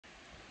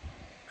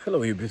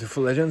Hello you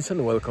beautiful legends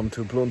and welcome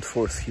to Blunt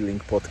Force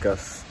Healing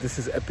Podcast. This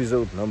is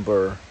episode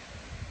number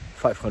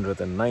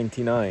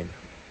 599.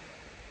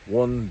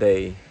 One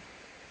day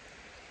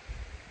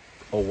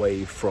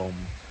away from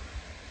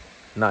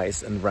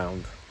nice and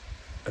round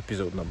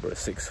episode number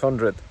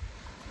 600.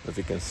 As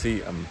you can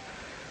see, I'm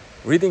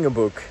reading a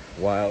book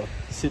while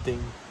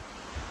sitting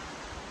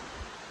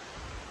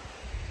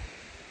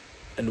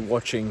and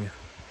watching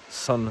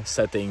sun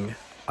setting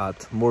at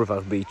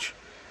Murvav Beach.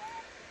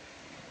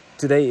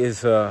 Today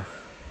is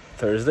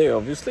Thursday,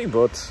 obviously,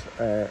 but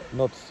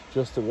not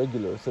just a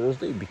regular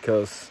Thursday,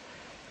 because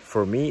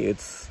for me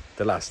it's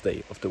the last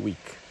day of the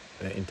week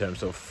in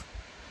terms of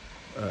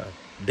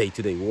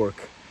day-to-day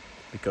work,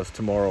 because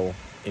tomorrow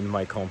in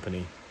my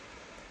company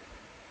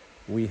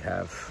we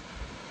have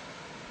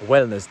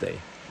Wellness Day,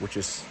 which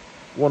is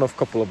one of a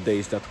couple of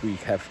days that we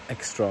have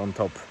extra on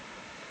top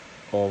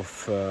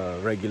of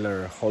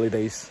regular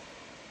holidays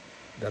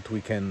that we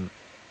can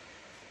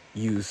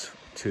use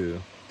to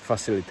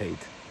facilitate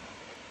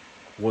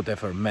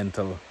whatever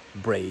mental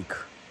break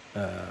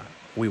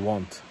we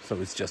want. So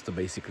it's just a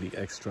basically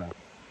extra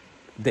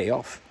day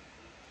off,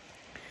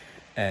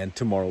 and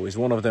tomorrow is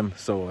one of them,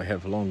 so I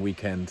have a long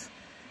weekend.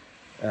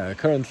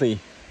 Currently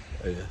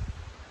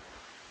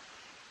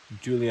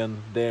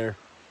Julian there,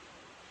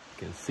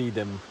 you can see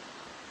them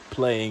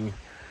playing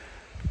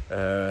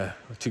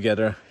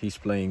together. He's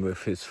playing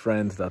with his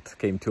friend that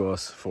came to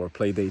us for a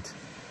play date.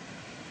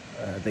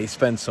 They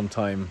spent some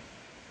time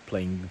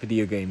playing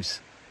video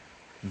games.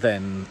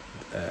 Then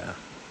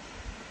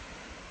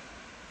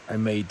I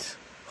made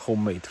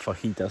homemade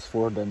fajitas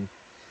for them,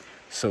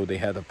 so they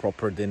had a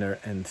proper dinner.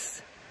 And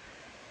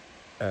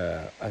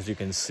as you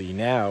can see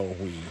now,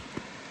 we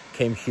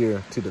came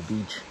here to the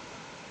beach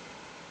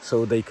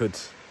so they could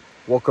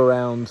walk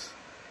around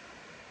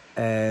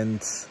and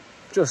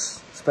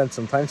just spend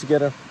some time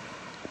together,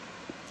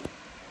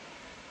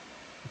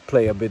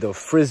 play a bit of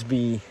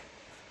frisbee,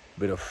 a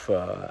bit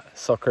of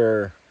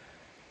soccer.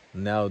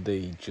 Now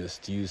they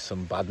just use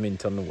some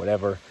badminton or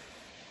whatever.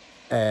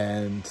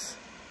 And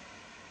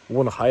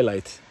one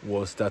highlight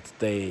was that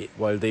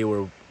while they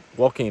were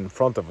walking in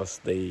front of us,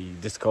 they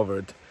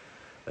discovered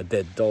a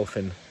dead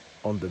dolphin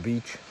on the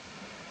beach.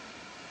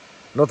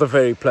 Not a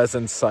very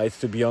pleasant sight,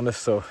 to be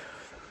honest, so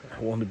I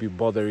won't be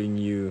bothering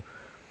you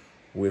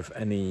with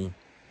any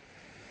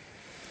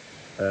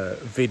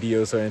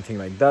videos or anything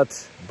like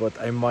that, but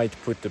I might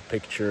put the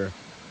picture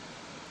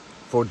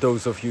for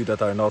those of you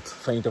that are not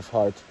faint of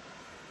heart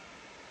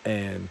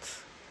and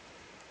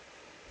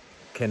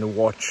can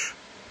watch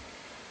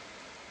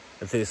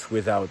this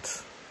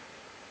without,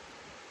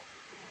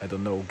 I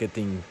don't know,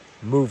 getting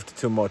moved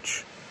too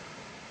much.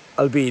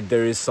 Albeit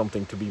there is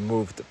something to be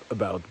moved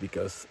about,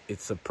 because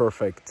it's a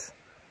perfect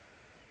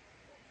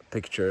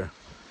picture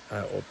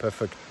or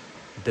perfect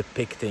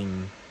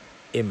depicting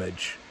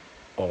image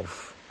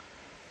of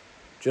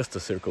just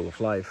a circle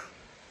of life.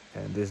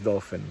 And this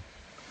dolphin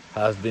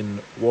has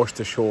been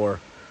washed ashore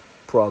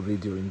probably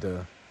during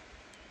the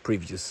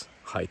previous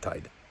high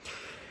tide.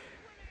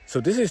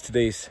 So this is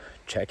today's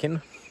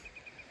check-in,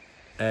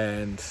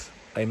 and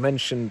I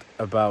mentioned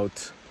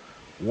about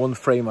one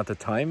frame at a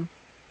time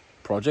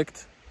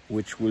project,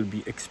 which will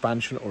be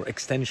expansion or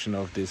extension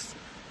of this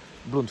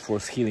Blunt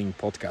Force Healing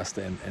podcast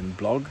and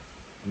blog.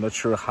 I'm not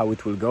sure how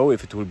it will go,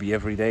 if it will be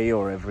every day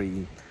or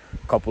every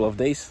couple of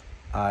days.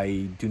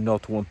 I do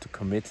not want to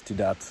commit to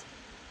that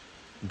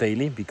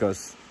daily,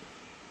 because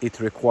it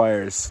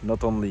requires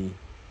not only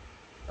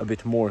a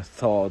bit more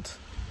thought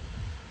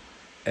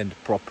and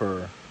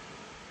proper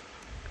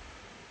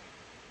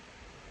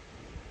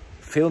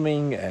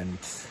filming and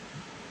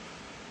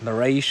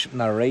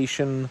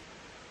narration.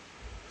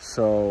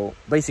 So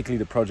basically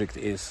the project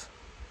is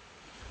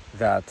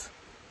that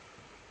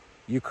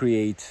you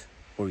create,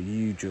 or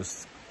you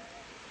just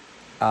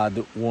add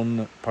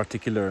one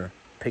particular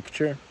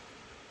picture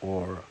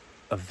or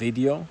a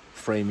video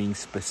framing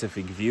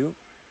specific view,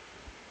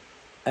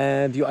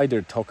 and you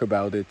either talk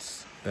about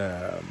it,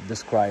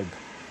 describe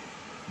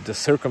the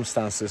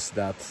circumstances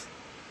that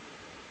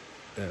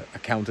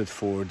accounted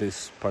for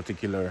this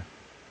particular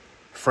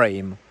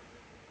frame,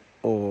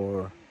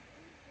 or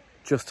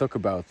just talk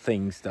about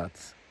things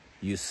that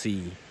you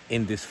see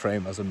in this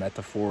frame as a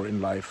metaphor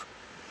in life,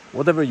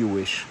 whatever you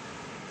wish.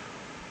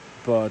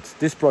 But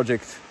this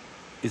project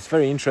is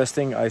very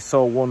interesting. I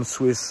saw one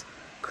Swiss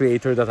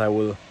creator that I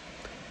will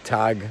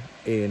tag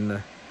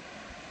in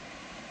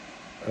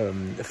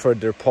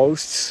further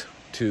posts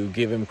to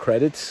give him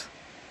credit,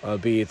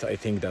 albeit I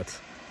think that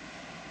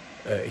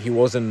he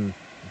wasn't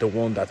the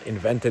one that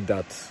invented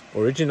that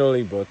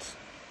originally, but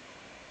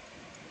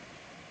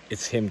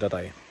it's him that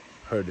I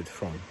heard it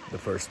from the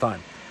first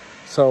time.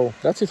 So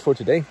that's it for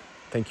today.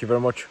 Thank you very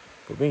much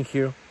for being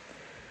here.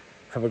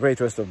 Have a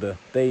great rest of the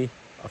day,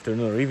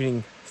 afternoon or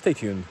evening. Stay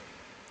tuned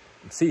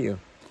and see you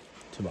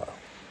tomorrow.